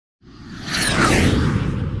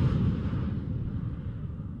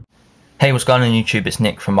Hey, what's going on YouTube? It's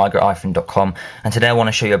Nick from migratiphone.com, and today I want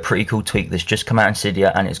to show you a pretty cool tweak that's just come out in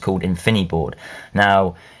Cydia, and it's called Infiniboard.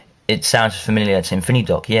 Now, it sounds familiar to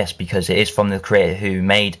Infinidoc, yes, because it is from the creator who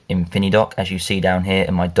made Infinidoc, as you see down here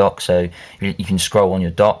in my dock, so you can scroll on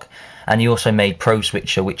your dock. And he also made Pro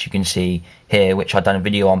Switcher, which you can see here, which I've done a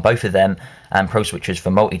video on both of them, and Pro Switcher is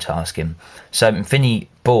for multitasking. So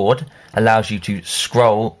Infiniboard allows you to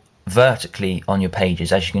scroll vertically on your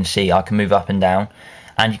pages. As you can see, I can move up and down,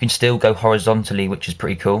 and you can still go horizontally, which is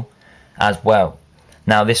pretty cool as well.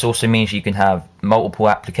 Now this also means you can have multiple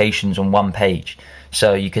applications on one page,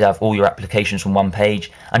 so you could have all your applications on one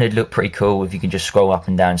page, and it'd look pretty cool if you can just scroll up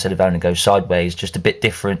and down instead of having to go sideways, just a bit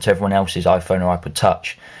different to everyone else's iPhone or iPod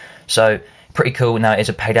Touch. So pretty cool. Now it is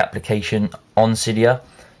a paid application on Cydia,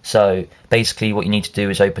 so basically what you need to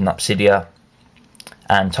do is open up Cydia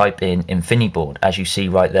and type in Infiniboard, as you see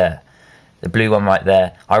right there, the blue one right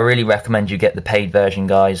there. I really recommend you get the paid version,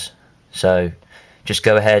 guys, so just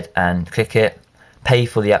go ahead and click it, pay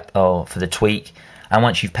for the app or for the tweak, and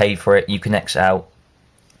once you've paid for it you can exit out.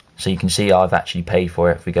 So you can see I've actually paid for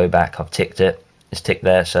it. If we go back, I've ticked it, it's ticked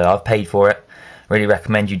there, so I've paid for it. Really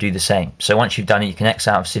recommend you do the same. So once you've done it, you can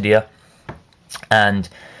exit out of Cydia and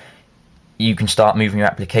you can start moving your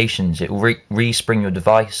applications. It will respring your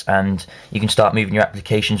device and you can start moving your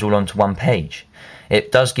applications all onto one page.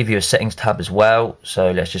 It does give you a settings tab as well,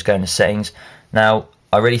 so let's just go into settings. Now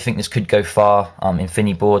I really think this could go far,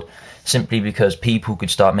 Infiniboard, simply because people could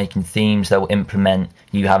start making themes that will implement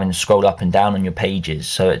you having to scroll up and down on your pages.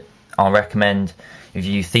 So I recommend, if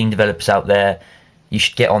you theme developers out there, you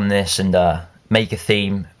should get on this and make a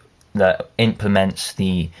theme that implements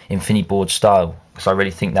the Infiniboard style, because I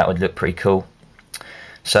really think that would look pretty cool.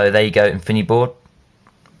 So there you go, Infiniboard.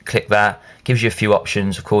 Click that. Gives you a few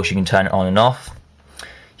options. Of course, you can turn it on and off.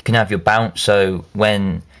 You can have your bounce, so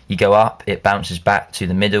when you go up it bounces back to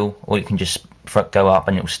the middle, or you can just go up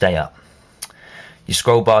and it will stay up. Your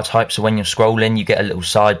scroll bar type, so when you're scrolling you get a little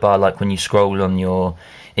sidebar, like when you scroll on your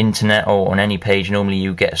internet or on any page, normally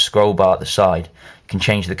you get a scroll bar at the side. You can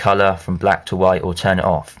change the colour from black to white or turn it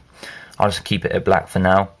off. I'll just keep it at black for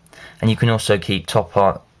now. And you can also keep top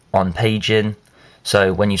on paging,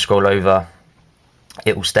 so when you scroll over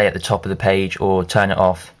it will stay at the top of the page, or turn it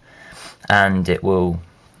off and it will,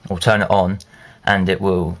 or turn it on and it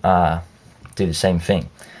will do the same thing.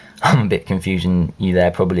 I'm a bit confusing you there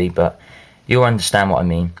probably, but you'll understand what I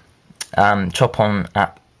mean. Top on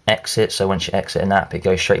app exit, so once you exit an app it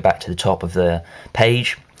goes straight back to the top of the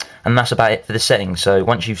page. And that's about it for the settings. So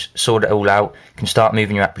once you've sorted it all out, you can start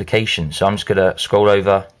moving your applications. So I'm just going to scroll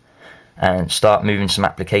over and start moving some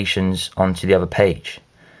applications onto the other page.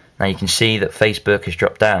 Now you can see that Facebook has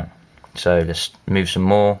dropped down, so let's move some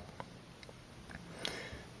more.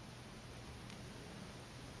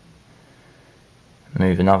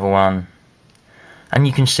 Move another one, and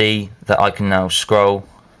you can see that I can now scroll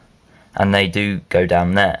and they do go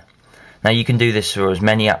down there. Now you can do this for as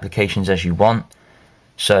many applications as you want,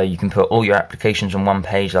 so you can put all your applications on one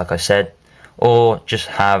page like I said, or just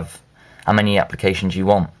have how many applications you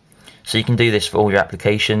want. So you can do this for all your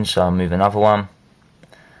applications. So I'll move another one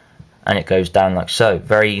and it goes down like so.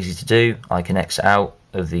 Very easy to do. I can exit out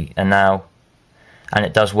of the and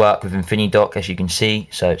it does work with Infinidoc, as you can see,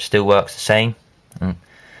 so it still works the same. And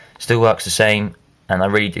I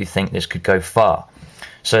really do think this could go far.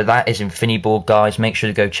 So that is Infiniboard, guys. Make sure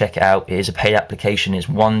to go check it out. It is a paid application. It's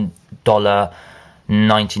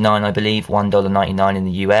 $1.99, I believe, $1.99 in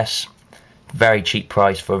the US. Very cheap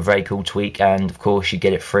price for a very cool tweak, and of course you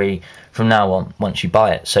get it free from now on once you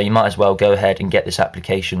buy it. So you might as well go ahead and get this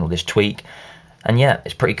application or this tweak. And yeah,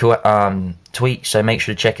 it's pretty cool tweak, so make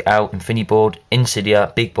sure to check it out. Infiniboard in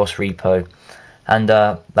Cydia, Big Boss repo. And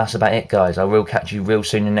that's about it, guys. I will catch you real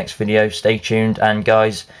soon in the next video. Stay tuned. And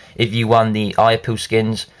guys, if you won the eye appeal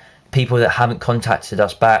skins, people that haven't contacted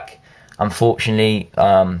us back, unfortunately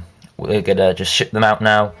we're gonna just ship them out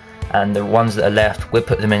now, and the ones that are left we'll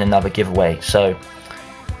put them in another giveaway. So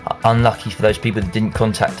unlucky for those people that didn't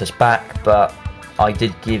contact us back, but I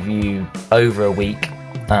did give you over a week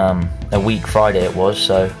Friday it was,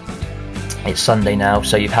 so it's Sunday now,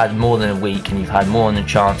 so you've had more than a week and you've had more than a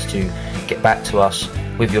chance to get back to us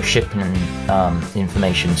with your shipping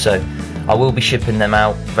information. So I will be shipping them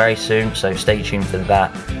out very soon, so stay tuned for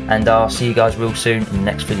that, and I'll see you guys real soon in the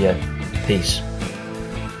next video. Peace.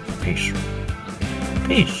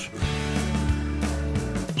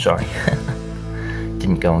 Sorry,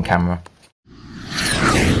 didn't go on camera.